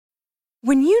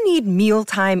When you need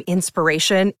mealtime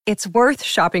inspiration, it's worth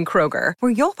shopping Kroger,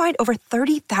 where you'll find over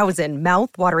 30,000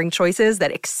 mouth-watering choices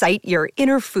that excite your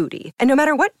inner foodie. And no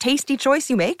matter what tasty choice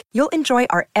you make, you'll enjoy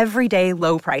our everyday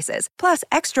low prices, plus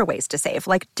extra ways to save,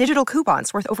 like digital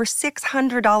coupons worth over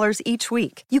 $600 each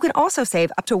week. You can also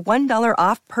save up to $1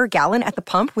 off per gallon at the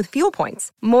pump with fuel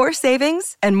points. More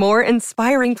savings and more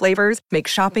inspiring flavors make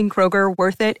shopping Kroger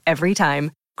worth it every time.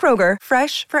 Kroger,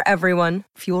 fresh for everyone.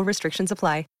 Fuel restrictions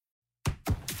apply.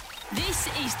 This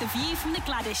is The View from the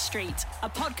Gladys Street, a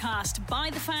podcast by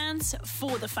the fans,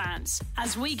 for the fans,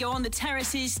 as we go on the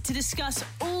terraces to discuss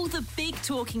all the big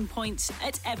talking points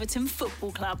at Everton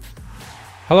Football Club.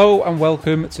 Hello and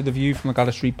welcome to The View from the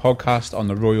Gladys Street podcast on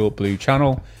the Royal Blue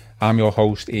Channel. I'm your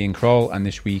host Ian Kroll, and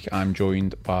this week I'm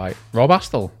joined by Rob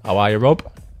Astle. How are you, Rob?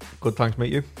 Good, thanks,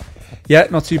 mate. You? Yeah,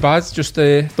 not too bad. Just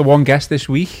the one guest this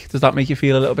week. Does that make you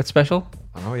feel a little bit special?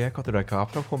 I know, yeah. Got the red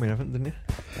carpet up for me, haven't, didn't you?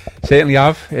 Certainly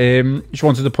have. Just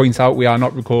wanted to point out we are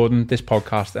not recording this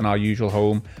podcast in our usual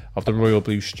home of the Royal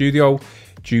Blue studio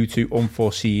due to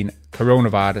unforeseen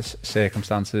coronavirus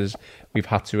circumstances. We've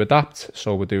had to adapt,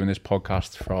 so we're doing this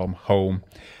podcast from home.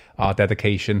 Our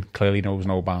dedication clearly knows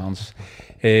no bounds.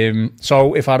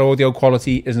 So if our audio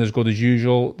quality isn't as good as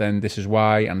usual, then this is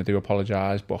why, and I do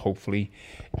apologise, but hopefully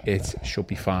it should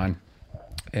be fine.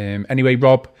 Anyway,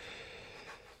 Rob,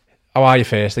 how are you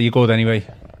first? Are you good anyway?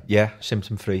 Yeah,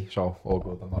 symptom free, so all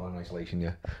good. I'm not in isolation,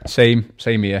 yeah. Same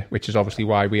here, which is obviously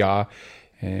why we are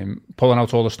pulling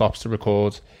out all the stops to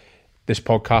record this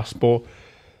podcast. But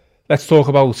let's talk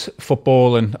about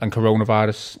football and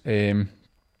coronavirus.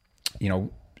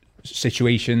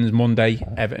 Situations. Monday,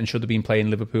 Everton should have been playing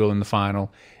Liverpool in the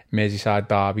final Merseyside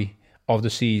derby of the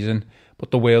season, but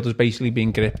the world has basically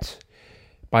been gripped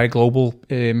by a global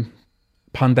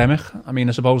pandemic. I mean,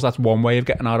 I suppose that's one way of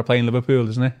getting out of playing Liverpool,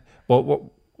 isn't it?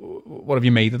 What have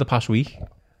you made of the past week?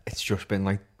 It's just been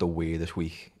like the weirdest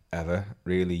week ever,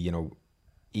 really. You know,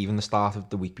 even the start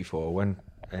of the week before, when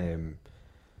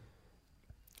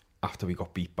after we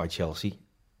got beat by Chelsea,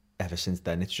 ever since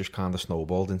then it's just kind of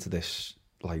snowballed into this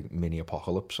like mini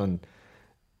apocalypse, and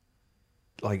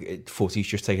like footy's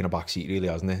just taken a back seat, really,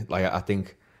 hasn't it? Like I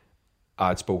think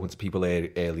I'd spoken to people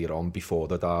earlier on before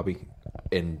the derby,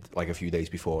 in like a few days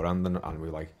beforehand, and we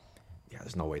were like, yeah,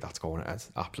 there's no way that's going ahead.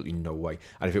 Absolutely no way.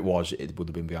 And if it was, it would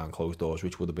have been behind closed doors,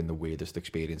 which would have been the weirdest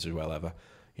experience as well ever.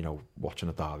 You know, watching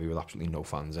a derby with absolutely no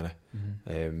fans in it.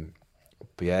 Mm-hmm.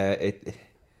 But yeah, it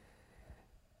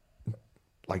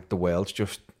like the world's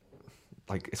just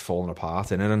like it's falling apart,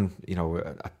 innit? And you know,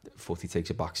 footy takes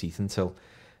a back seat until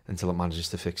it manages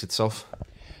to fix itself.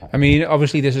 I mean,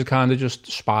 obviously this is kind of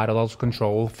just spiraled out of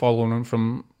control, following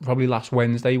from probably last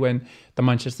Wednesday when the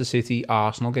Manchester City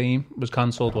Arsenal game was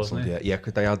cancelled, wasn't it? Yeah,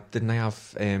 because didn't they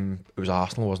have it was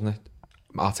Arsenal, wasn't it?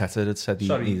 Arteta had said he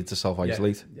needed to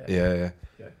self-isolate. Yeah.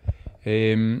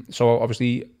 So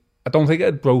obviously, I don't think it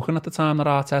had broken at the time that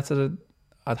Arteta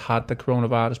had the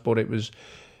coronavirus, but it was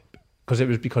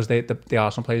because the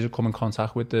Arsenal players had come in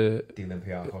contact with the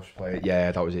Olympiacos player.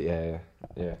 Yeah, that was it.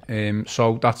 Yeah.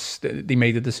 So they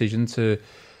made a decision to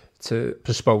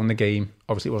postpone the game.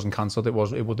 Obviously, it wasn't cancelled. It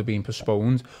would have been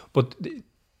postponed. But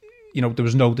you know, there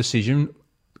was no decision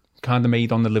kind of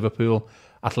made on the Liverpool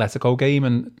Atletico game,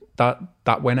 and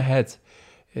that went ahead,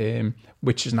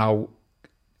 which is now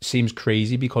seems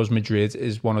crazy because Madrid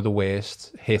is one of the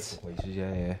worst hit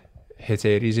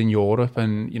areas in Europe,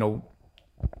 and you know.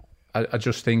 I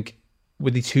just think,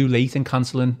 were they too late in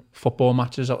cancelling football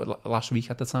matches last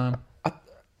week at the time? I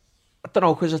don't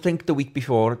know, because I think the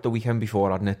weekend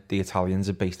before, hadn't it, the Italians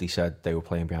had basically said they were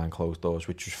playing behind closed doors,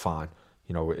 which was fine.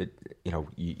 You know,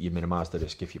 you minimise the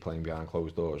risk if you're playing behind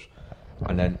closed doors.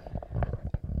 And then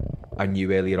I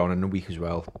knew earlier on in the week as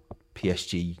well,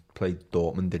 PSG played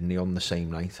Dortmund, didn't they, on the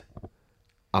same night,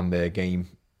 and their game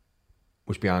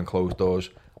was behind closed doors,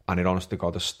 and it honest to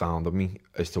God astounded me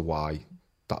as to why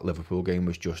that Liverpool game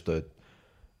was just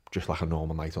like a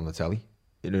normal night on the telly.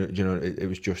 You know, it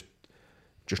was just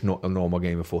not a normal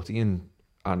game of footy, and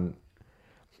then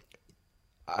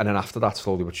after that,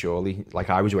 slowly but surely, like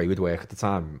I was away with work at the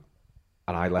time,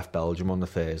 and I left Belgium on the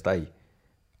Thursday,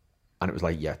 and it was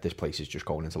like, yeah, this place is just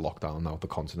going into lockdown now. The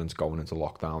continent's going into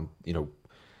lockdown, you know,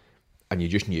 and you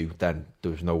just knew then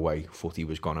there was no way footy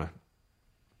was gonna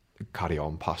carry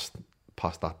on past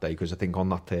that day, because I think on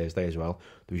that Thursday as well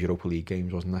there was Europa League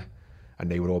games, wasn't there, and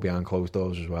they were all behind closed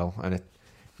doors as well. And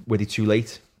were they too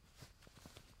late?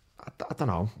 I don't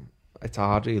know. It's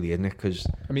hard, really, isn't it? Because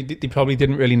I mean, they probably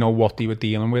didn't really know what they were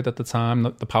dealing with at the time,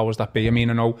 the powers that be. I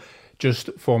mean, I know just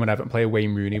former Everton player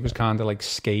Wayne Rooney was kind of like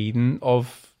scathing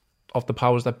of the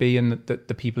powers that be and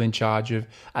the people in charge of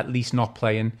at least not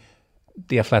playing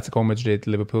the Atletico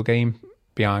Madrid-Liverpool game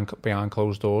behind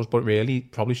closed doors, but really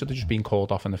probably should have just been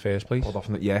called off in the first place.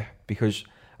 Because,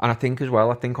 and I think as well,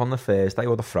 on the Thursday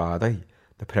or the Friday,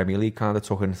 the Premier League kind of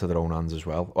took it into their own hands as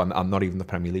well. And not even the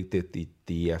Premier League, the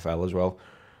EFL as well.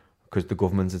 Because the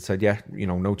government had said,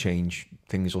 no change,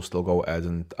 things will still go ahead.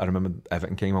 And I remember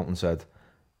Everton came out and said,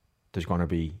 there's going to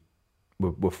be,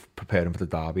 we're preparing for the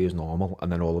derby as normal.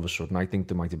 And then all of a sudden, I think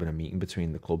there might have been a meeting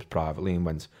between the clubs privately and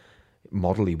went,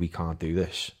 morally, we can't do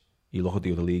this. You look at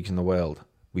the other leagues in the world,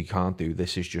 we can't do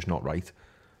this, is just not right.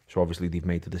 So obviously they've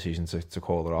made the decision to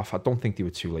call it off. I don't think they were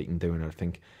too late in doing it. I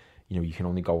think, you can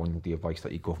only go on the advice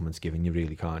that your government's giving you,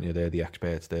 really, can't you? They're the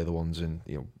experts, they're the ones in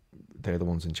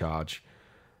charge.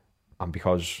 And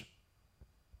because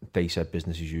they said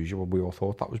business as usual, we all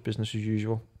thought that was business as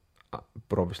usual.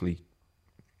 But obviously,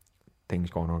 things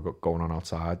going on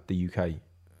outside the UK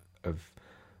have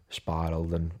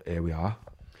spiraled, and here we are.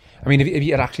 I mean, if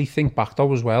you actually think back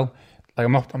though as well, like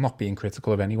I'm not being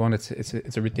critical of anyone. It's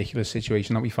a ridiculous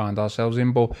situation that we find ourselves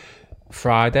in. But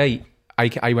Friday,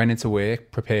 I went into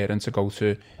work preparing to go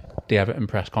to the Everton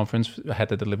press conference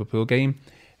ahead of the Liverpool game.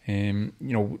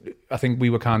 I think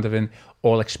we were kind of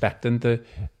all expecting the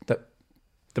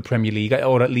Premier League,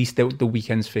 or at least the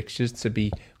weekend's fixtures, to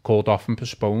be called off and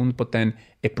postponed. But then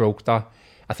it broke that.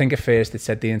 I think at first it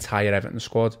said the entire Everton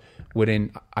squad were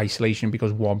in isolation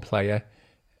because one player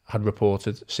had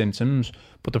reported symptoms,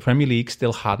 but the Premier League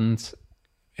still hadn't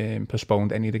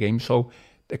postponed any of the games. So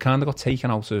it kind of got taken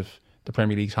out of the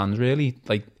Premier League's hands, really.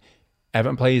 Like,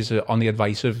 Everton players are on the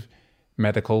advice of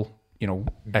medical,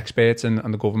 experts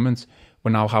and the government,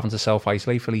 were now having to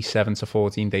self-isolate for at least 7 to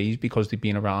 14 days because they'd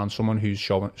been around someone who's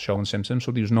showing symptoms.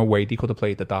 So there was no way they could have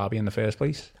played the derby in the first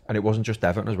place. And it wasn't just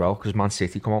Everton as well, because Man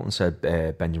City come out and said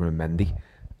Benjamin Mendy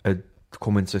had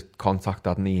come into contact,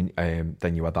 hadn't he?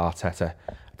 Then you had Arteta,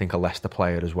 I think a Leicester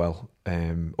player as well,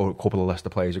 or a couple of Leicester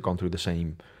players had gone through the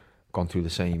same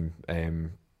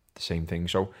thing.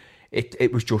 So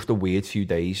it was just a weird few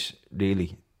days,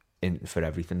 really, for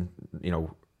everything,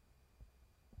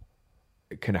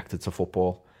 connected to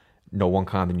football. No one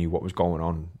kind of knew what was going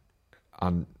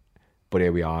on, but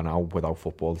here we are now without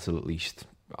football till at least,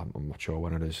 I'm not sure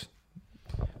when it is.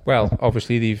 Well,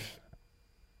 obviously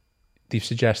they've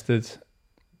suggested,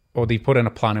 or they've put in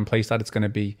a plan in place that it's going to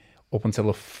be up until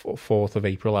the 4th of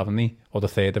April, haven't they? Or the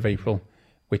 3rd of April,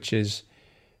 which is,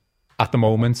 at the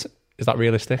moment, is that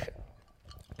realistic?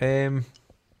 I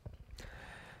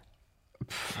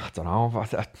don't know.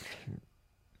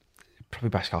 Probably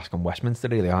best asking Westminster,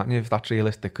 really, aren't you, if that's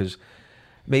realistic? Because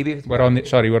maybe we're on the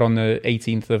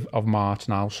 18th of March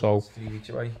now, so 3 weeks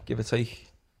away, give or take.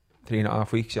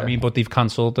 3.5 weeks. Yeah. I mean, but they've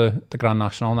cancelled the Grand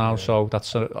National now, so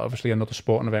that's obviously another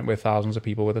sporting event where thousands of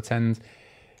people would attend.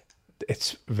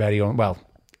 It's very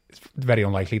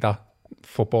unlikely that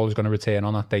football is going to return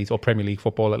on that date, or Premier League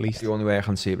football at least. The only way I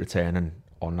can see it returning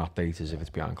on that date is if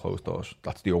it's behind closed doors.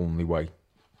 That's the only way.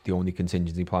 The only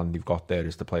contingency plan they've got there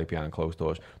is to play it behind closed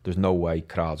doors. There's no way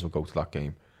crowds will go to that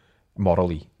game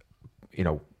morally,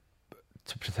 to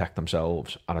protect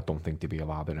themselves, and I don't think they'd be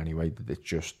allowed it anyway.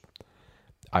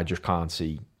 I just can't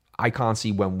see. I can't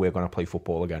see when we're going to play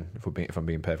football again. If I'm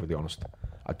being perfectly honest,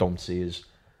 I can't see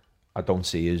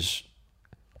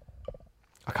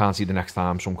the next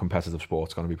time some competitive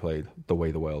sport's going to be played the way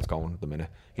the world's going at the minute.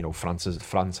 France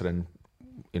are in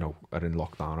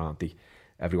lockdown, aren't they?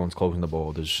 Everyone's closing the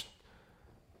borders.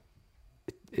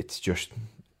 It's just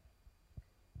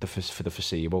for the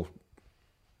foreseeable.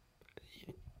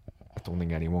 I don't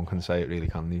think anyone can say it, really,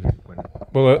 can they?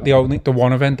 Well, the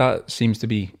one event that seems to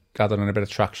be gathering a bit of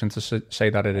traction to say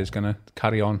that it is going to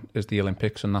carry on is the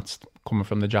Olympics, and that's coming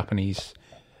from the Japanese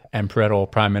emperor or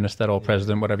prime minister or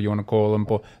president, whatever you want to call them.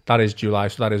 But that is July,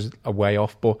 so that is a way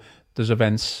off. But there's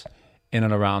events in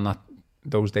and around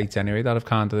those dates anyway that have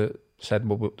kind of said,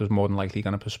 well, there's more than likely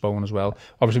going to postpone as well.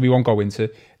 Obviously, we won't go into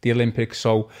the Olympics,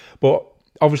 but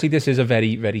obviously this is a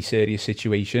very, very serious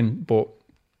situation. But,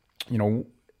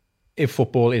 if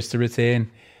football is to return,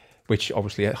 which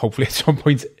obviously, hopefully at some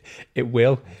point it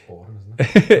will. It's boring,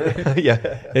 isn't it?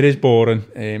 Yeah. It is boring.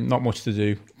 Not much to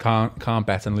do. Can't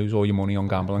bet and lose all your money on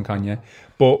gambling, can you?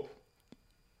 But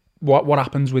what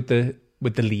happens with the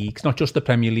leagues? Not just the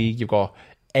Premier League. You've got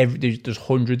there's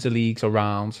hundreds of leagues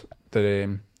around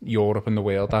Europe and the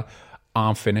world that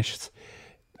aren't finished,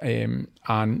 and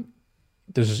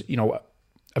there's a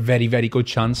very, very good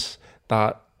chance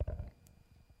that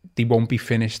they won't be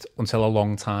finished until a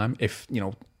long time if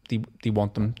they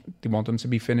want them to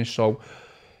be finished. So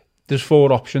there's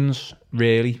 4 options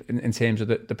really in terms of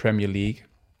the Premier League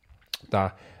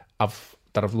that I've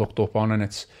looked up on, and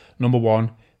it's number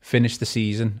 1, finish the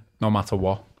season no matter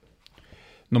what.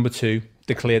 Number 2,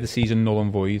 declare the season null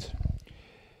and void.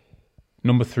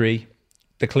 Number 3,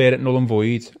 declare it null and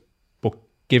void, but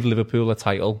give Liverpool a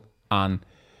title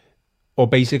or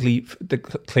basically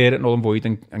declare it null and void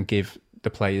and give the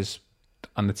players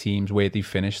and the teams where they've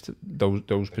finished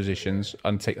those positions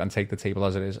and take the table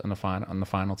as it is on the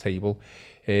final table.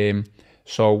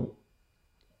 So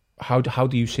how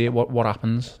do you see it? What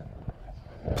happens?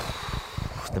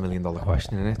 The $1 million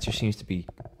question, and it just seems to be.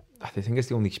 I think it's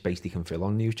the only space they can fill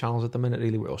on news channels at the minute,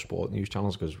 really, or sport news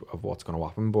channels, because of what's going to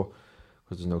happen. But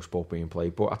because there's no sport being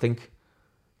played, but I think,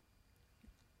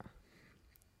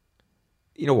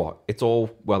 you know what, it's all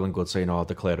well and good saying, "Oh,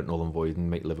 declare it null and void and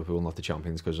make Liverpool not the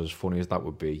champions." Because as funny as that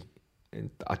would be,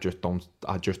 I just don't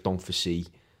foresee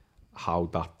how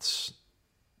that's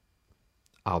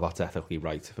ethically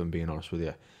right. If I'm being honest with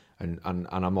you, and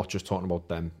I'm not just talking about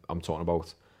them. I'm talking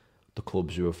about the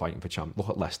clubs who are fighting for champions. Look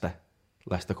at Leicester.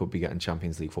 Leicester could be getting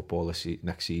Champions League football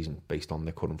next season based on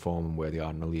their current form and where they are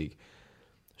in the league.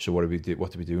 So what do we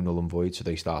do? Null and void. So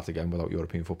they start again without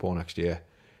European football next year.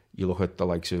 You look at the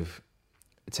likes of,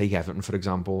 take Everton for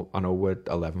example. I know we're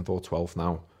 11th or 12th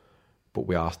now, but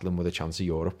we are still in with a chance of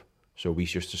Europe. So we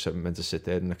just meant to sit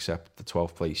there and accept the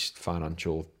 12th place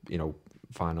financial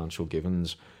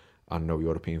givens and no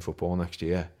European football next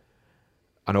year.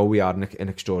 I know we are in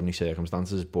extraordinary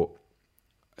circumstances, but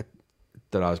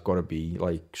there has got to be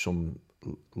like some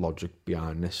logic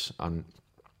behind this, and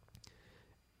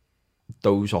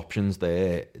those options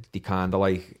there, they kind of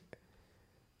like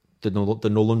the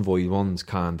null and void ones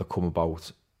kind of come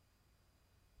about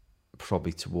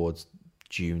probably towards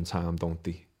June time, don't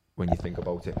they? When you think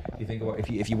about it, you think about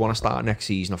if you want to start next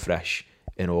season afresh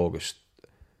in August,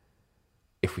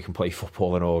 if we can play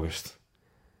football in August,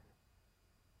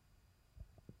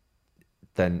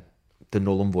 then the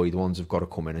null and void ones have got to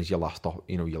come in as your last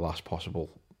possible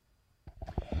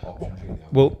option.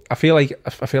 Well, I feel like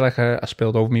I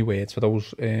spilled over my words for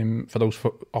those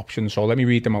options. So let me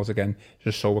read them out again,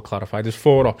 just so we're clarified. There's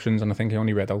 4 options, and I think I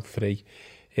only read out 3.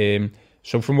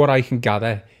 So from what I can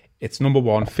gather, it's number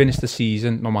 1, finish the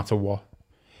season no matter what,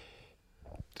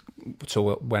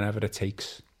 so whenever it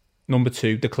takes. Number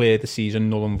 2, declare the season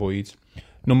null and void.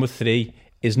 Number 3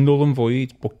 is null and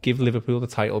void, but give Liverpool the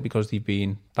title because they've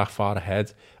been that far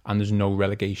ahead and there's no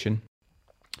relegation.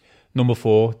 Number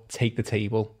 4, take the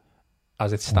table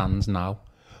as it stands now.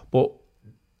 But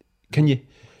can you...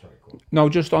 No,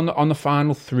 just on the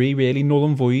final 3, really, null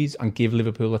and void, and give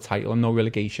Liverpool a title and no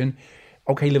relegation.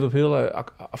 Okay, Liverpool are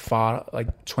far,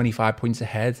 like 25 points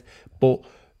ahead, but...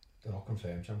 They're not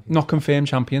confirmed champions. Not confirmed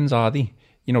champions, are they?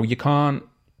 You know, you can't...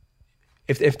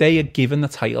 If they are given the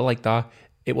title like that,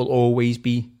 it will always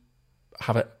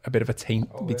have a bit of a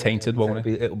tainted, won't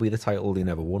it? It'll be the title they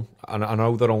never won. And I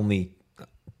know they're only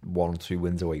 1 or 2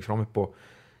 wins away from it, but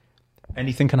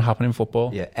anything can happen in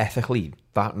football. Yeah, ethically,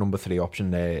 that number 3 option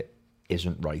there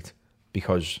isn't right,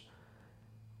 because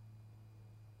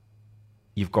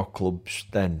you've got clubs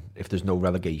then, if there's no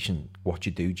relegation, what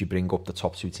do? Do you bring up the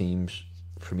top 2 teams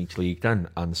from each league then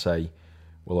and say,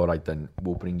 well, all right then,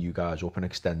 we'll bring you guys up and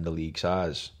extend the league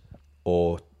size?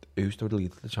 Or who's the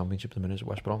lead of the championship at the minute? Is it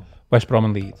West Brom? West Brom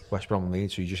and Leeds. West Brom and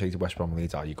Leeds. So you just say to West Brom and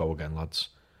Leeds, you go again, lads.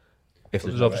 If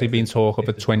there's obviously been talk of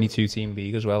a 22-team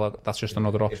league as well. That's just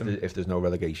another option. If there's no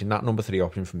relegation, that number 3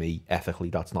 option for me, ethically,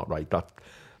 that's not right.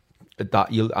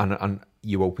 That you and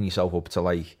you open yourself up to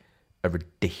like a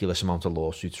ridiculous amount of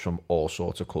lawsuits from all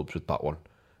sorts of clubs with that one.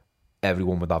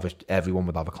 Everyone would have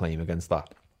a claim against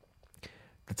that.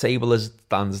 The table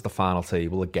stands the final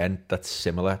table again. That's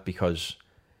similar because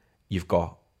you've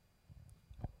got,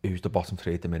 who's the bottom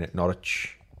 3 at the minute?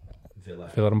 Norwich,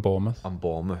 Villa and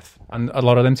Bournemouth. And a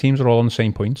lot of them teams are all on the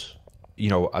same points. You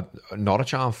know,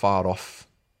 Norwich aren't far off.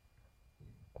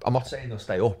 I'm not saying they'll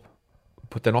stay up,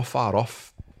 but they're not far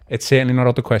off. It's certainly not out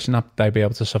of the question that they'll be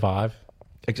able to survive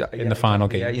in the final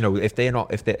game. Yeah, you know, it's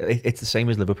the same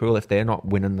as Liverpool. If they're not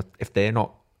winning the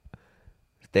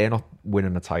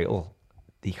title,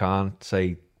 they can't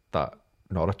say that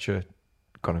Norwich are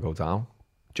gonna go down.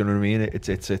 Do you know what I mean?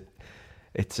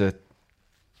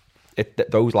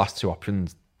 Those last 2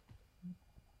 options,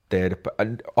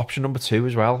 and option number 2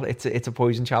 as well. It's a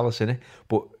poison chalice, innit?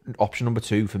 But option number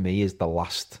 2 for me is the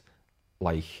last,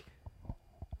 like,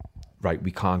 right,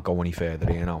 we can't go any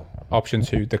further here now. Option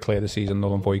 2, declare the season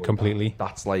null and void completely.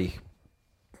 That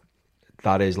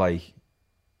is like,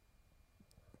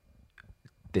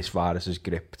 this virus has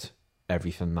gripped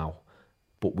everything now,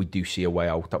 but we do see a way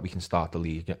out that we can start the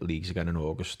leagues again in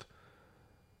August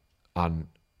and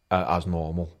as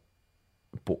normal,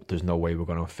 but there's no way we're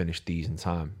going to finish these in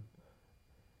time.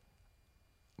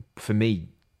 For me,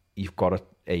 you've got to,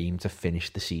 aim to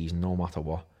finish the season no matter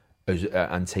what,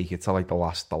 and take it to like the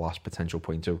last potential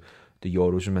point. So the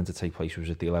Euros were meant to take place, was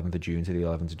it the 11th of June to the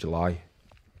 11th of July?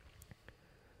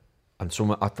 And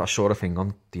I saw a thing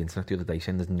on the internet the other day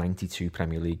saying there's 92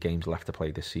 Premier League games left to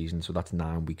play this season, so that's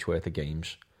 9 weeks worth of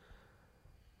games.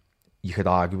 You could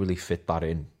arguably fit that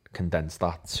in, condense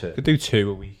that to... You could do 2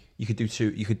 a week. You could do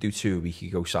two a week. You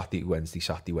could go Saturday,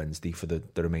 Wednesday for the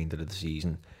remainder of the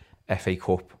season. FA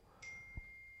Cup.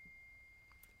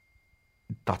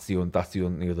 That's the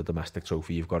only other domestic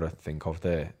trophy you've got to think of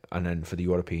there. And then for the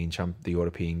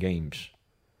European games,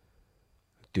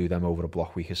 do them over a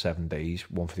block week of 7 days.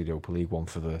 One for the Europa League, one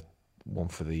for the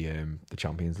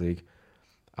Champions League,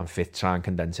 and try and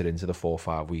condense it into the 4 or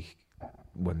 5 week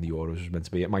when the Euros was meant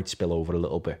to be. It might spill over a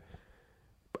little bit,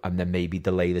 and then maybe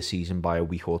delay the season by a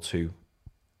week or 2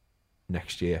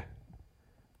 next year.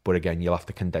 But again, you'll have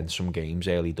to condense some games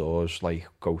early doors, like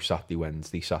go Saturday,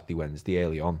 Wednesday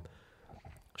early on.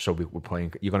 So we're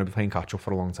playing. You're going to be playing catch up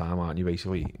for a long time, aren't you?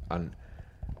 Basically, and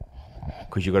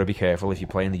because you've got to be careful if you're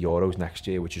playing the Euros next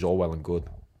year, which is all well and good,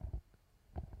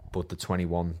 but the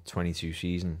 21-22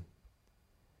 season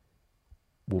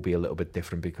will be a little bit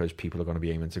different because people are going to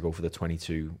be aiming to go for the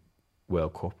 22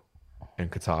 World Cup in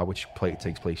Qatar, which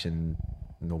takes place in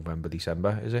November,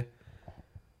 December, is it?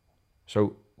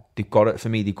 So they've got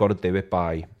to do it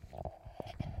by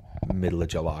middle of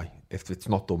July. If it's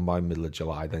not done by middle of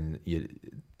July, then you're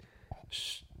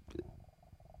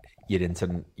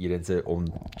into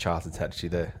uncharted territory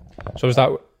there. So is that?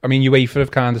 I mean, UEFA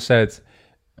have kind of said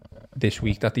this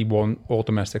week that they want all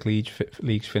domestic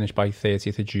leagues finished by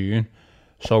 30th of June.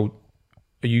 So,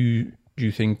 do you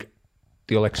think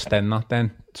they'll extend that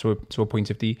then to a point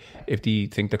if they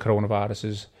think the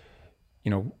coronavirus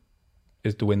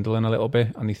is dwindling a little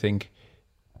bit, and they think,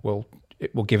 well,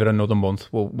 we'll give it another month.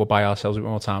 We'll buy ourselves a bit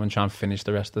more time and try and finish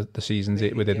the rest of the seasons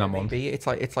within that month. Maybe it's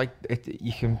like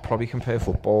you can probably compare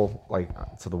football like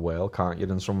to the world, can't you?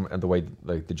 And the way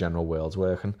like the general world's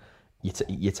working,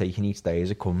 you're taking each day as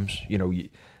it comes. You know, you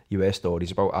hear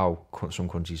stories about how some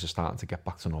countries are starting to get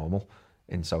back to normal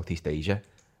in Southeast Asia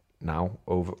now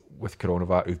with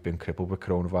coronavirus, who've been crippled with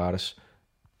coronavirus.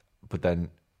 But then,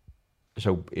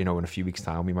 so, you know, in a few weeks'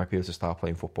 time, we might be able to start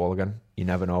playing football again. You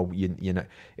never know. You know,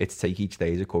 it's take each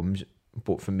day as it comes.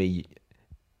 But for me,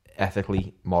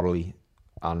 ethically, morally,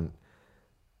 and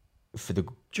for the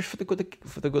good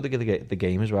of the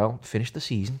game as well, finish the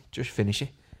season. Just finish it.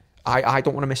 I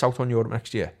don't want to miss out on Europe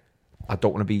next year. I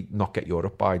don't want to not get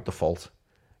Europe by default.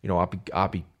 You know,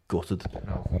 I'd be gutted.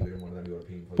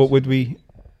 But would we,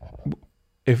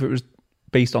 if it was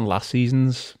based on last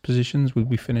season's positions, would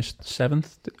we finish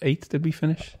 7th, 8th? Did we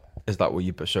finish? Is that what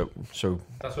you so?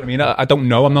 That's what I mean. I don't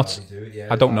know. I'm not.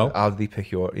 I don't know. How did they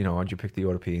pick how'd you pick the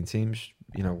European teams?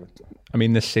 You know, I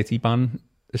mean, the City ban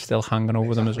is still hanging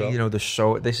over them as well. You know, this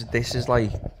is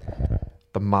like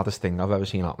the maddest thing I've ever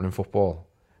seen happen in football.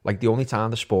 Like the only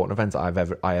time the sporting event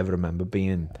I ever remember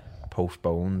being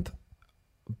postponed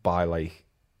by like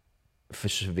for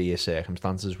severe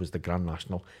circumstances was the Grand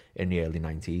National in the early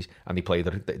 90s, and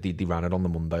they ran it on the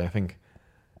Monday. I think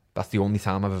that's the only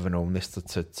time I've ever known this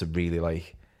to really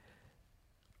like,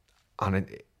 and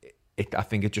I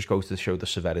think it just goes to show the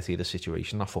severity of the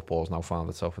situation that football's now found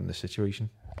itself in this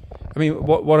situation. I mean,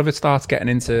 what if it starts getting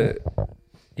into,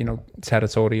 you know,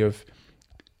 territory of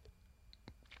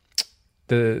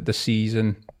the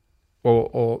season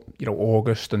or you know,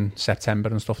 August and September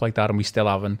and stuff like that, and we still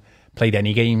haven't played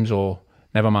any games, or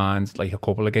never mind like a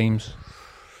couple of games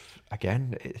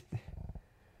again?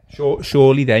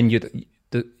 Surely then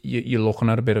you're looking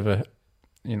at a bit of a,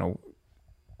 you know,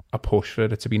 a push for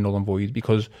it to be null and void,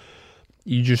 because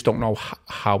you just don't know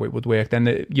how it would work.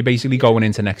 Then you're basically going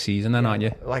into next season then, aren't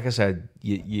you? Like I said,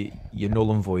 your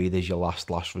null and void is your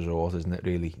last resort, isn't it,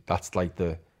 really? That's like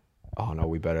oh no,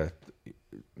 we better...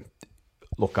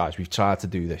 Look, guys, we've tried to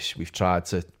do this. We've tried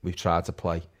to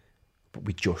play, but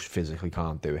we just physically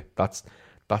can't do it. That's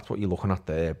what you're looking at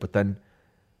there. But then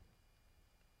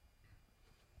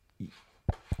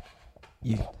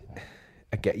you're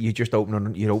just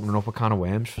opening up a can of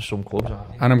worms for some clubs, aren't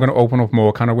you? And I'm going to open up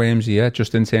more can of worms here,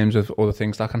 just in terms of other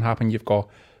things that can happen. You've got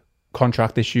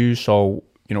contract issues. So,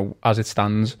 you know, as it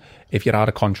stands, if you're out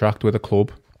of contract with a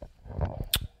club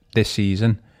this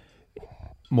season,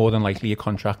 more than likely your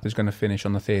contract is going to finish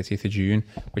on the 30th of June,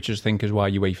 which I think is why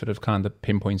UEFA have kind of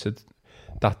pinpointed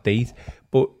that date.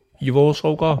 But you've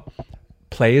also got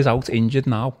players out injured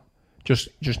now. Just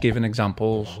giving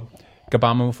examples.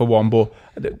 Gabamo for one, but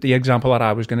the example that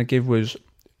I was going to give was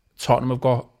Tottenham have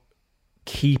got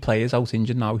key players out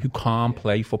injured now who can't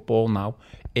play football now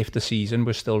if the season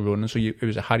was still running. So it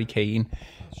was a Harry Kane,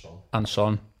 and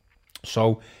Son.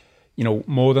 So, you know,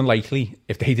 more than likely,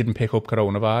 if they didn't pick up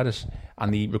coronavirus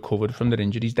and they recovered from their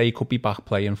injuries, they could be back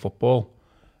playing football.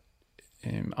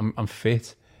 I'm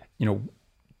fit, you know,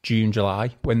 June,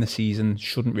 July, when the season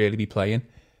shouldn't really be playing,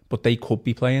 but they could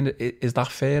be playing. Is that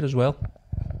fair as well?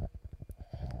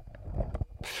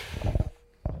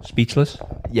 Speechless.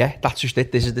 Yeah, that's just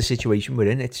it. This is the situation we're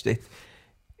in.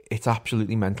 It's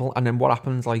absolutely mental. And then what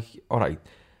happens? Like, all right,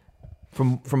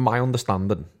 from my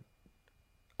understanding,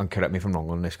 and correct me if I'm wrong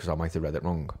on this because I might have read it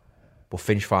wrong, but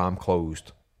Finch Farm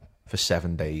closed for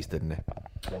 7 days, didn't it?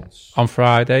 On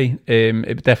Friday,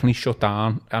 it definitely shut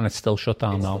down, and it's still shut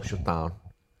down now. Still shut down.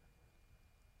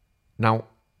 Now,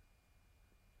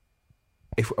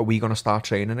 are we going to start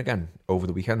training again over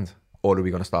the weekend? Or are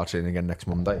we going to start training again next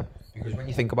Monday? Because when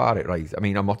you think about it, right, I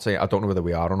mean, I'm not saying, I don't know whether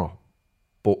we are or not,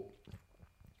 but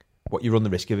what you run the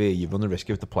risk of here, you run the risk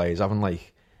of the players having,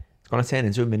 like, it's going to turn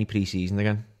into a mini pre-season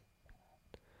again.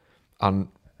 And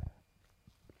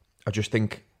I just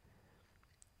think,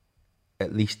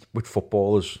 at least with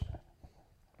footballers,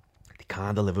 they can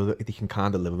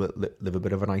kind of live a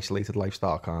bit of an isolated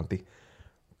lifestyle, can't they?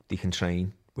 They can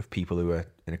train with people who are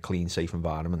in a clean, safe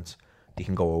environment. They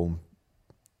can go home,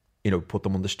 you know, put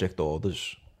them under strict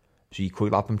orders. So you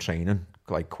could have them training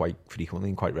like quite frequently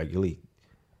and quite regularly.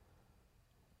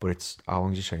 But it's how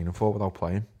long is you training for without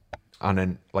playing? And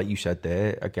then, like you said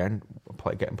there, again,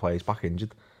 getting players back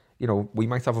injured. You know, we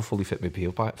might have a fully fit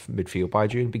midfield by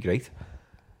June, it'd be great.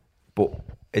 But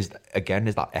is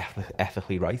that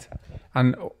ethically right?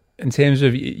 And in terms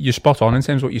of, you're spot on in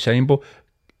terms of what you're saying, but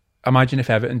imagine if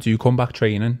Everton do come back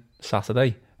training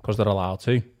Saturday because they're allowed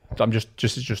to. I'm just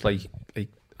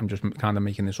I'm just kind of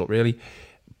making this up really,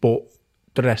 but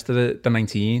the rest of the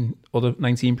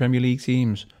 19 Premier League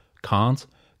teams can't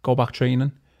go back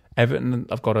training. Everton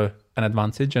have got an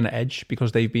advantage, an edge,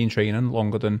 because they've been training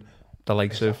longer than the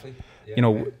likes of, you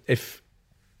know, if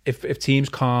teams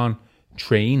can't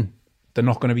train, they're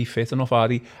not going to be fit enough, are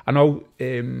they? I know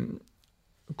a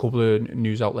couple of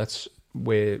news outlets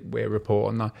were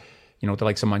reporting that, you know, the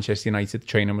likes of Manchester United,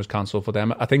 training was cancelled for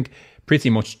them. I think pretty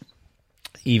much,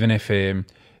 even if you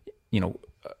know,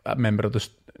 a member of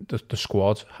the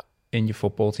squad in your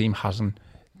football team hasn't,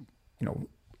 you know,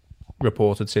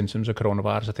 reported symptoms of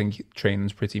coronavirus, I think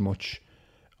training's pretty much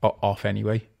off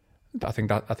anyway. I think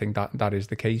that is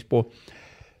the case. But,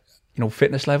 you know,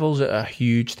 fitness levels are a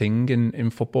huge thing in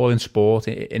football, in sport,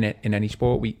 in any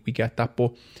sport. We get that.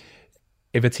 But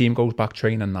if a team goes back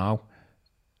training now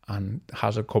and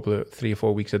has a couple of 3 or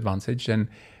 4 weeks advantage, then,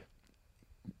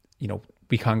 you know,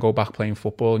 we can go back playing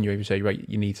football, and you even say, right,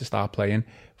 you need to start playing.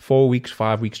 4 weeks,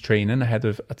 5 weeks training ahead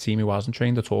of a team who hasn't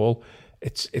trained at all.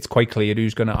 It's quite clear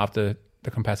who's going to have the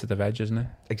competitive edge, isn't it?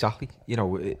 Exactly. You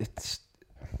know, it's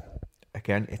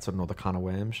another can of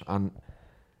worms, and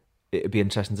it'd be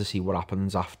interesting to see what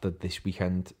happens after this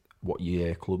weekend. What you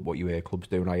hear clubs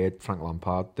doing. I heard Frank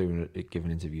Lampard giving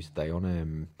an interview today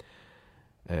on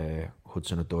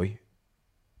Hudson Odoi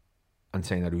and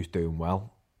saying that he was doing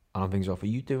well. And I'm thinking, are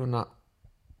you doing that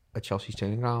at Chelsea's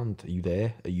training ground? Are you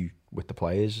there? Are you with the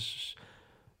players?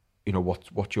 You know,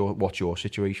 what's your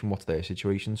situation? What's their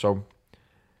situation? So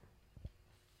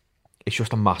it's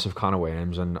just a massive can of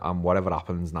worms, and whatever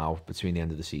happens now between the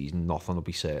end of the season, nothing will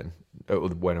be certain.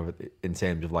 Whenever, in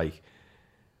terms of, like,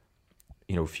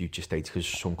 you know, future states, because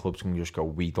some clubs can just go,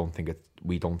 we don't think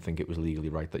it was legally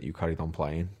right that you carried on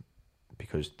playing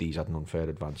because these had an unfair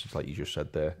advantage, like you just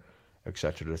said there,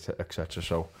 etc., etc.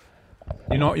 So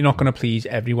you're not going to please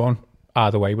everyone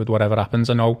either way with whatever happens.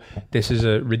 I know this is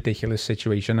a ridiculous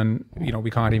situation, and, you know, we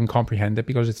can't even comprehend it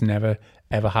because it's never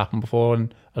ever happened before,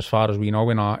 and as far as we know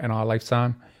in our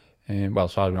lifetime, well,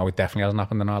 as far as we know, it definitely hasn't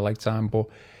happened in our lifetime. But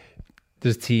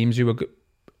there's teams who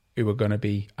are going to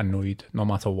be annoyed no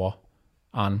matter what,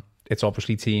 and it's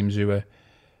obviously teams who are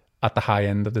at the high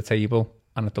end of the table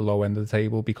and at the low end of the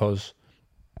table, because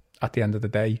at the end of the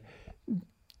day,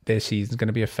 their season's going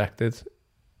to be affected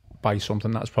by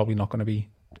something that's probably not going to be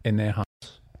in their hands.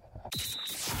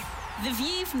 The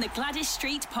View from the Gladys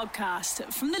Street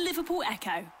podcast from the Liverpool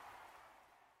Echo.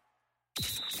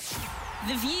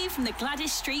 The View from the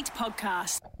Gladys Street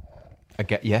podcast.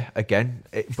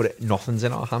 But nothing's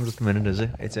in our hands at the minute, is it?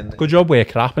 It's in. Good job we're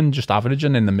crapping, just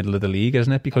averaging in the middle of the league,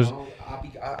 isn't it? Because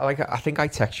I think I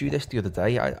texted you this the other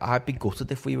day. I'd be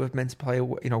gutted if we were meant to play,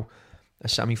 you know, a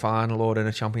semi-final or in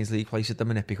a Champions League place at the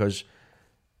minute, because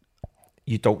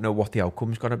you don't know what the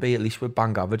outcome's going to be. At least with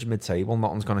bang average mid-table,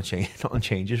 nothing's going to change. Nothing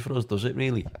changes for us, does it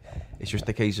really? It's just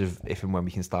a case of if and when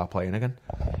we can start playing again.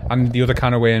 And the other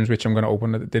can of worms, which I'm going to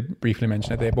open, I did briefly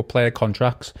mention it there, but player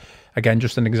contracts. again,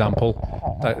 just an example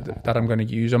that I'm going to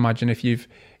use. Imagine if you've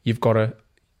got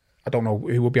I don't know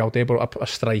who will be out there, but a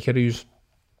striker who's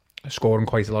scoring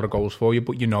quite a lot of goals for you,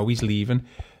 but you know he's leaving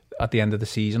at the end of the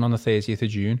season on the 30th of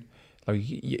June. Like,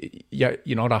 you're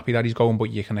not happy that he's going,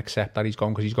 but you can accept that he's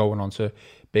going because he's going on to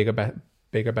bigger,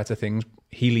 better things.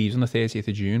 He leaves on the 30th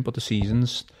of June, but the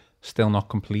season's still not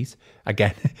complete.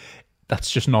 Again, that's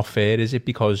just not fair, is it?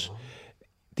 Because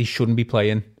they shouldn't be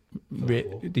playing.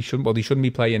 They shouldn't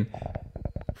be playing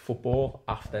football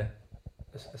after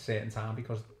a certain time,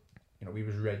 because he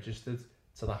was registered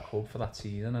to that club for that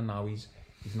season, and now he's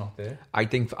not there. I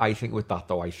think with that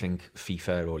though, I think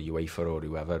FIFA or UEFA or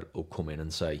whoever will come in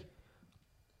and say,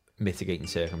 mitigating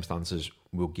circumstances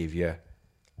will give you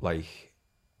like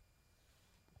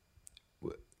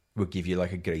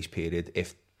a grace period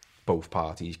if both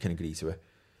parties can agree to it.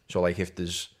 So like if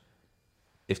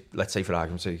let's say for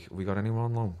argument's sake, have we got anyone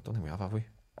on loan? Don't think we have we?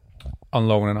 On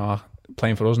loan and are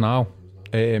playing for us now.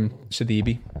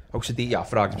 Sidibe. Yeah,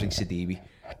 for argument's sake, Sidibe.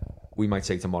 We might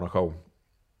say to Monaco,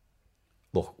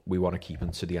 look, we want to keep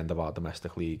him to the end of our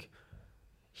domestic league.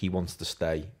 He wants to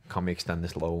stay. Can we extend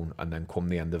this loan? And then come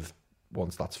the end of,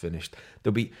 once that's finished,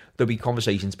 there'll be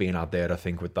conversations being had there, I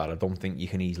think, with that. I don't think you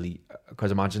can easily,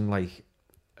 because imagine, like,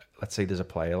 let's say there's a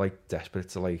player like desperate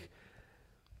to like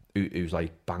who's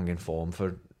like banging form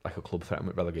for like a club threatened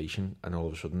with relegation, and all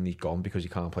of a sudden he's gone because he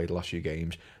can't play the last few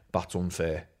games. That's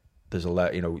unfair. There's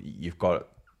there'll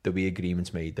be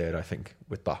agreements made there, I think,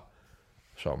 with that.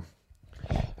 So,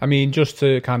 I mean, just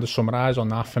to kind of summarise on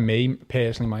that, for me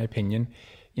personally, my opinion,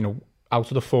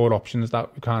 out of the 4 options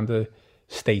that we kind of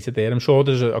stated there, I'm sure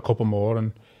there's a couple more,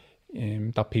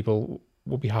 and that people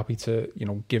will be happy to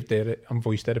give their and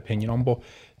voice their opinion on. But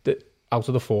out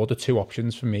of the 4, the 2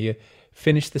 options for me are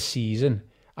finish the season,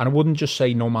 and I wouldn't just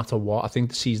say no matter what. I think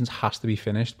the season has to be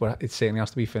finished, but it certainly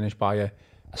has to be finished by a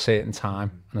certain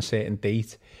time and a certain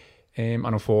date. And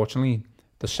unfortunately,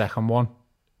 the second one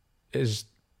is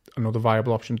another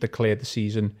viable option: declare the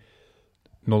season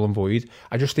null and void.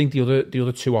 I just think the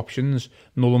other 2 options,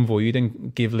 null and void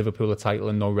and give Liverpool a title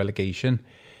and no relegation,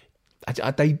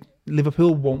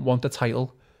 Liverpool won't want the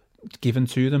title given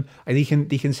to them. And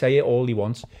they can say it all they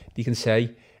want. They can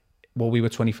say, well, we were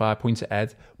 25 points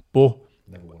ahead, but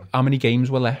how many games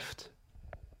were left?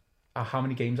 How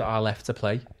many games are left to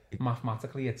play?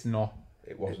 Mathematically, it's not.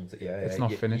 It wasn't. It's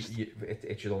not finished.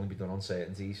 It should only be done on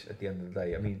certainties at the end of the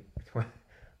day. I mean,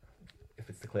 if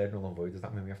it's declared null and void, does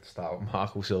that mean we have to start with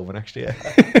Marco Silva next year?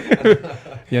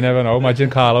 You never know. Imagine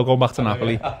Carlo going back to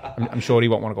Napoli. I'm sure he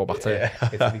won't want to go back to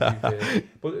Italy.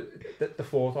 But the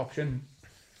 4th option,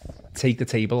 take the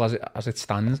table as it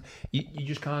stands. You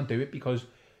just can't do it because,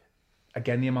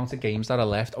 again, the amount of games that are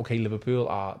left. Okay, Liverpool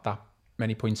are that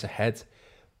many points ahead.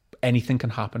 Anything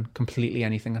can happen. Completely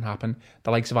anything can happen.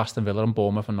 The likes of Aston Villa and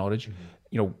Bournemouth and Norwich,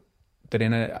 they're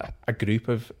in a group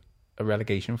of a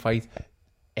relegation fight.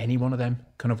 Any one of them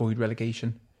can avoid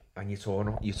relegation. And you're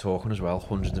talking as well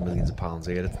hundreds of millions of pounds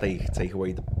here to take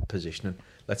away the positioning.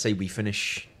 Let's say we're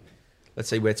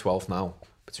 12th now,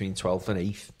 between 12th and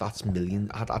 8th. That's million.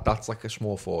 That's like a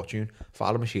small fortune.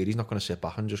 Farhad Moshiri's not going to sit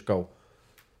back and just go,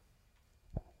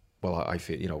 well, I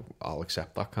feel, I'll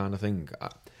accept that kind of thing.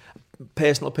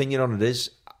 Personal opinion on it is,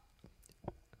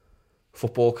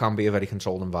 football can be a very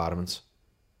controlled environment,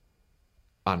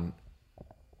 and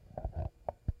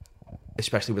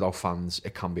especially without fans,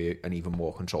 it can be an even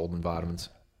more controlled environment.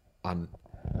 And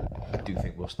I do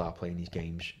think we'll start playing these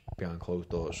games behind closed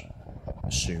doors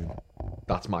soon.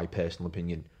 That's my personal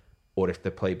opinion. Or if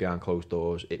they play behind closed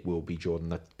doors, it will be during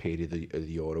that period of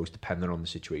the Euros, depending on the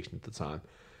situation at the time.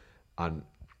 And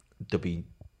they'll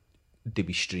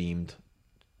be streamed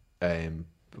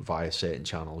via certain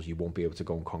channels. You won't be able to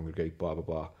go and congregate, blah, blah,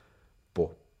 blah.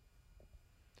 But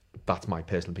that's my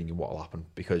personal opinion what will happen,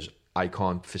 because I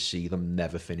can't foresee them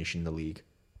never finishing the league.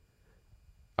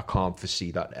 I can't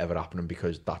foresee that ever happening,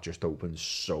 because that just opens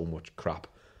so much crap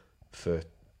for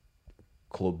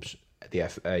clubs, the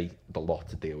FA, the lot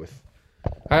to deal with.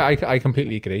 I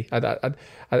completely agree. I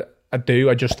do.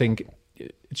 I just think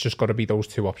it's just got to be those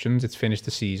 2 options. It's finish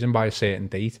the season by a certain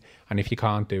date, and if you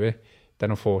can't do it,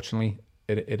 then unfortunately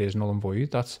it is null and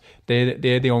void.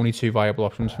 They're the only 2 viable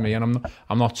options for me, and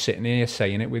I'm not sitting here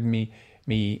saying it with me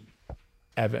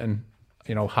Everton,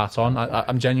 hat on.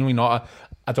 I'm genuinely not.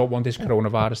 I don't want this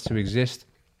coronavirus to exist.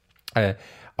 I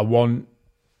want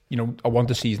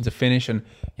the season to finish, and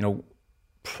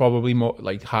probably more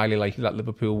highly likely that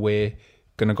Liverpool were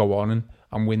going to go on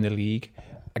and win the league.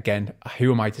 Again,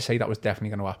 who am I to say that was definitely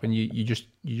going to happen? You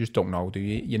just don't know, do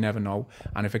you? You never know.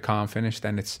 And if it can't finish,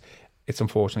 then it's it's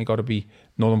unfortunately got to be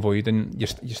null and void, and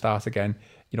you start again,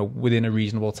 within a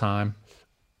reasonable time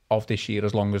of this year,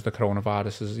 as long as the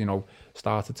coronavirus has,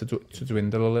 started to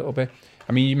dwindle a little bit.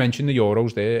 I mean, you mentioned the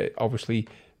Euros there, obviously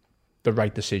the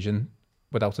right decision,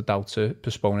 without a doubt, to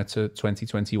postpone it to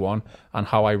 2021, and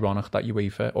how ironic that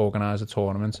UEFA organise a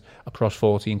tournament across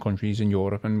 14 countries in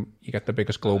Europe and you get the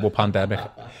biggest global pandemic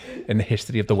in the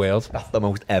history of the world. That's the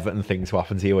most Everton thing to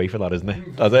happen to UEFA, that, isn't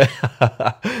it? That's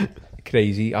it.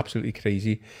 Crazy, absolutely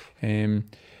crazy.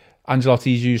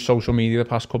 Ancelotti's used social media the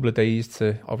past couple of days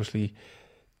to obviously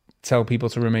tell people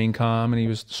to remain calm, and he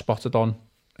was spotted on,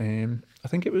 I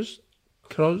think it was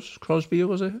Crosby,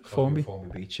 was it? Formby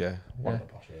Beach, yeah. One of the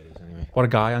posh areas, anyway. What a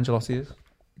guy Ancelotti is. Do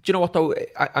you know what, though?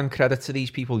 And credit to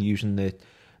these people using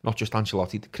not just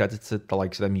Ancelotti, credit to the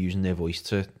likes of them using their voice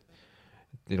to,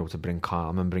 to bring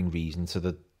calm and bring reason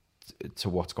to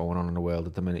what's going on in the world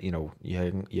at the minute.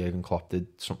 Jurgen Klopp did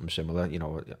something similar.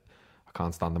 I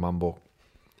can't stand the man, but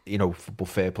but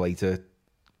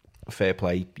fair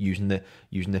play using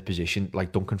their position,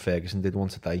 like Duncan Ferguson did one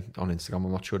today on Instagram.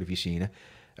 I'm not sure if you've seen it.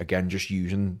 Again, just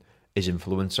using his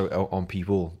influence on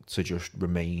people to just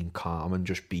remain calm and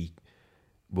just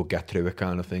we'll get through it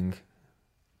kind of thing.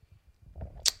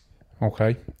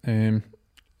 Okay.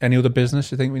 Any other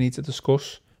business you think we need to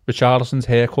discuss? Richarlison's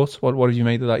haircut. What have you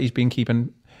made of that? He's been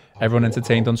keeping everyone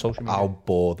entertained on social media. How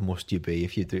bored must you be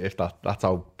if that's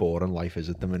how boring life is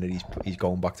at the minute? He's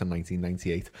going back to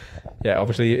 1998. Yeah,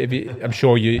 obviously, I'm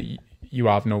sure you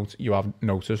have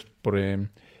noticed, but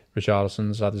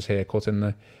Richarlison's had his haircut in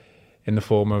the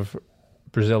form of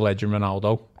Brazil legend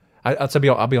Ronaldo.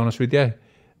 I'll be honest with you,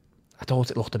 I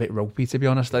thought it looked a bit ropey, to be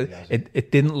honest.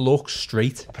 It didn't look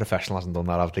straight. Professional hasn't done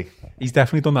that, have they? He's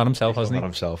definitely done that himself, hasn't he?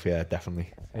 Himself, yeah,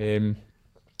 definitely.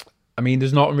 I mean,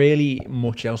 there's not really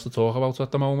much else to talk about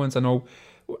at the moment. I know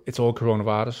it's all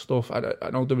coronavirus stuff. I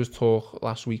know there was talk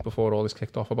last week before all this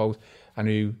kicked off about a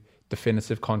new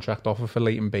definitive contract offer for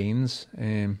Leighton Baines.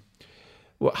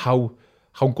 How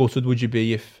gutted would you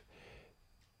be if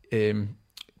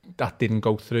that didn't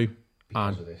go through?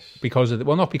 Because of this?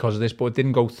 Not because of this, but it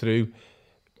didn't go through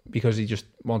because he just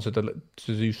wanted to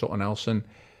do something else, and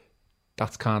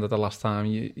that's kind of the last time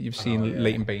you've seen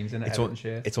Leighton Baines in it.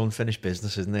 It's unfinished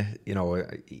business, isn't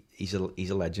it? He's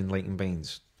a legend, Leighton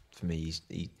Baines. For me,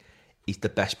 he's the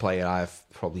best player I've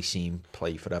probably seen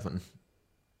play for Everton,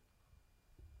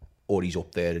 or he's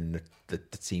up there in the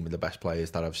team of the best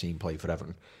players that I've seen play for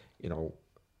Everton.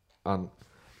 And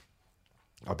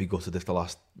I'd be gutted if my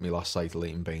last sight of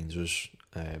Leighton Baines was.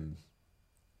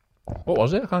 What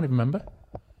was it? I can't even remember.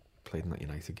 Played in that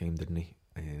United game, didn't he?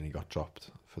 And he got dropped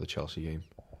for the Chelsea game.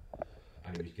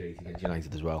 And he was great against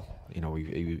United as well.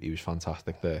 He was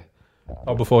fantastic there.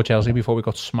 Oh, before Chelsea, before we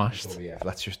got smashed. Oh, yeah,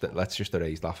 let's just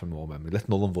erase that from more memory. Let's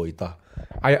null and void that.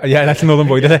 Let's null and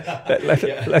void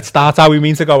it. Let's start how we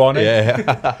mean to go on.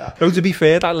 Yeah. Though, to be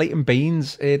fair, that Leighton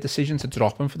Baines decision to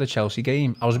drop him for the Chelsea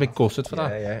game, I was a bit gutted for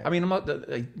that. Yeah. I mean, I'm not,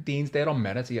 Dean's there on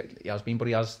merit. He has been, but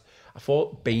he has. I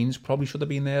thought Baines probably should have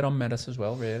been there on merit as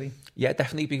well. Really. Yeah,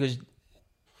 definitely, because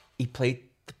he played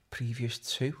the previous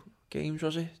 2 games.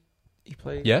 Was it? He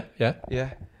played. Yeah.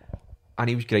 And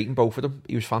he was great in both of them.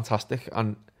 He was fantastic,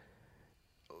 and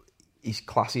he's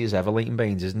classy as ever, Leighton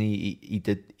Baines, isn't he?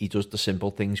 He does the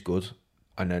simple things good,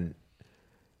 and then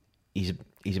he's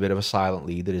a bit of a silent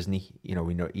leader, isn't he? He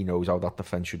knows how that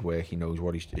defence should work. He knows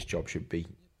what his job should be,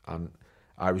 and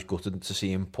I was gutted to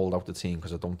see him pulled out the team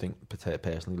because I don't think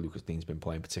personally Lucas Dean's been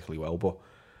playing particularly well, but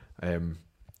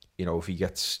if he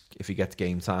gets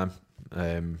game time.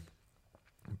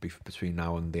 Between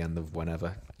now and the end of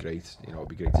whenever, great. It'd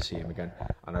be great to see him again,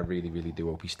 and I really, really do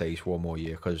hope he stays one more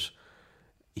year because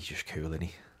he's just cool, isn't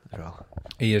he? As well,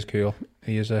 he is cool.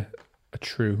 He is a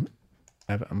true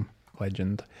Everton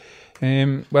legend.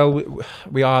 Well,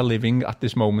 we are living at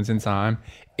this moment in time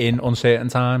in uncertain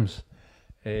times.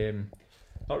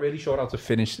 Not really sure how to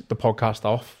finish the podcast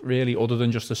off, really, other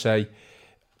than just to say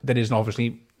there is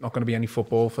obviously not going to be any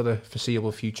football for the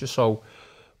foreseeable future. So,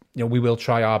 we will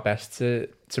try our best to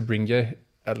bring you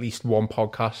at least one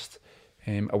podcast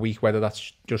a week, whether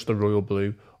that's just the Royal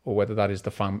Blue or whether that is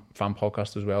the fan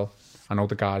podcast as well. I know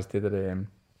the guys did a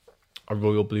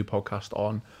Royal Blue podcast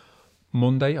on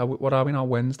Monday. What are we now?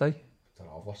 Wednesday? I don't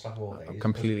know, I've lost that whole day. I've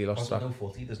completely lost that. There's no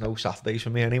footy, there's no Saturdays for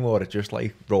me anymore. It's just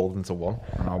like rolled into one.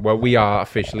 Well, we are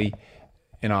officially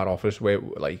in our office. We're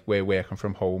working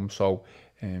from home, so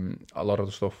a lot of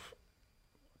the stuff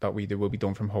that we do will be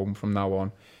done from home from now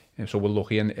on. So we're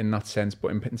lucky in that sense. But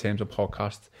in terms of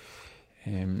podcast,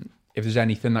 if there's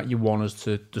anything that you want us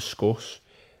to discuss,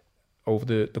 over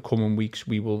the coming weeks,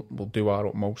 we'll do our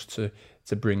utmost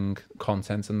to bring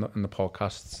content and the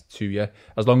podcasts to you,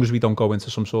 as long as we don't go into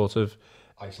some sort of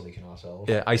isolation ourselves.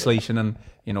 Yeah, isolation and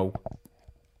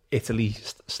Italy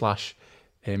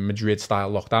 / Madrid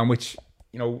style lockdown, which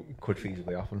could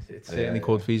feasibly happen. It certainly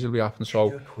could feasibly happen.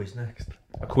 So do a quiz next.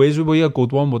 A quiz would be a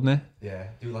good one, wouldn't it? Yeah,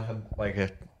 do like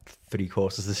a 3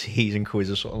 quarters of the season quiz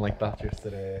or something like that, just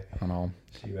to I know.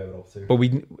 See where we're up to. But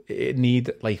it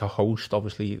need like a host,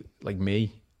 obviously, like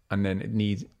me, and then it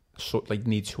need 2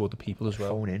 other people as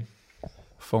well.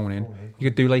 Phone in. You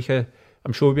could do like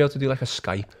I'm sure we'll be able to do like a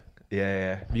Skype.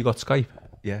 Yeah. Have you got Skype?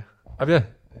 Yeah. Have you?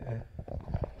 Yeah.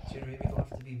 Do you know what I mean? We don't have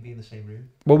to be in the same room.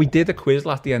 Well, we did a quiz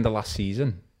at the end of last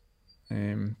season.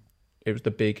 It was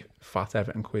the big fat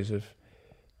Everton quiz of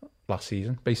last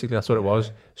season. Basically, that's what it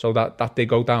was. So that did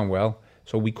go down well.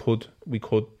 So we could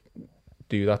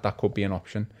do that. That could be an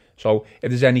option. So if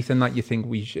there's anything that you think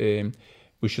we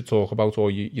should talk about, or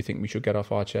you think we should get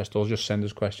off our chest, or just send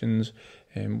us questions,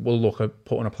 we'll look at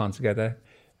putting a plan together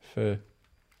for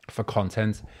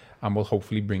content, and we'll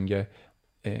hopefully bring you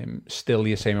still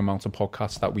the same amount of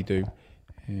podcasts that we do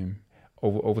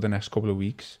over the next couple of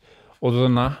weeks. Other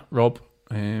than that, Rob,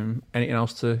 anything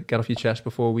else to get off your chest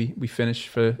before we finish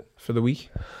for the week?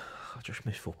 I just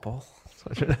miss football.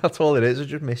 That's all it is. I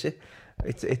just miss it.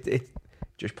 It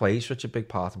just plays such a big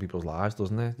part of people's lives,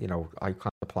 doesn't it? I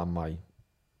kind of plan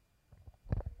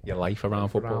your life around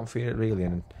football for it, really,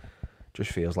 and it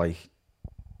just feels like,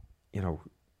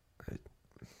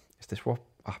 is this what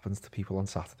happens to people on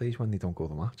Saturdays when they don't go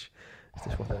to the match? Is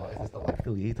this the life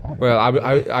they lead? Well,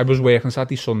 I was working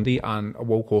Saturday, Sunday, and I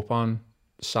woke up on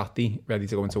Saturday ready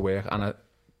to go into work, and a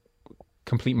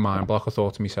complete mind block. I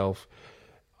thought to myself,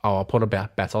 I'll put a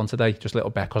bet on today, just a little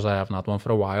bet, because I haven't had one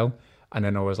for a while. And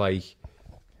then I was like,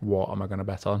 what am I going to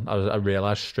bet on? I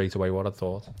realised straight away what I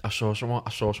thought. I saw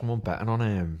someone betting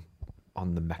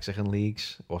on the Mexican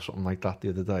leagues or something like that the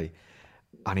other day,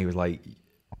 and he was like,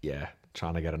 yeah,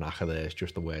 trying to get a knack of there is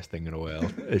just the worst thing in the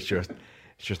world. It's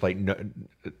just like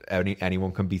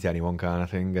anyone can beat anyone kind of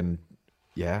thing. And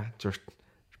yeah, just...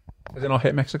 Has it not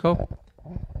hit Mexico?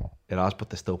 It has, but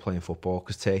they're still playing football,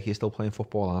 because Turkey is still playing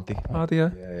football, aren't they? Are they?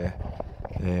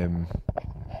 Yeah.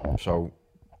 So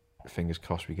fingers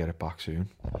crossed we get it back soon.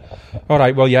 All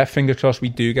right, well, yeah, fingers crossed we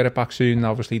do get it back soon.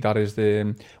 Obviously, that is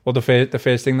the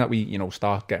first thing that we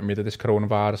start getting rid of this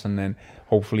coronavirus, and then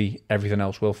hopefully everything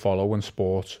else will follow, and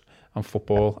sports and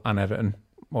football and Everton,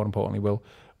 more importantly, will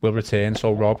return.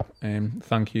 So, Rob,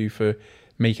 thank you for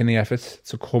making the effort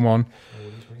to come on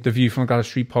the View from the Gwladys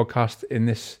Street podcast in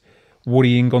this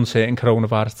worrying, uncertain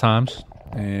coronavirus times.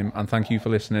 And thank you for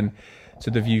listening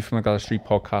to the View from the Gwladys Street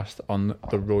podcast on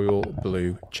the Royal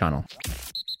Blue channel.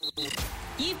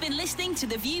 You've been listening to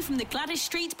the View from the Gwladys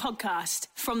Street podcast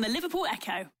from the Liverpool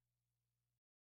Echo.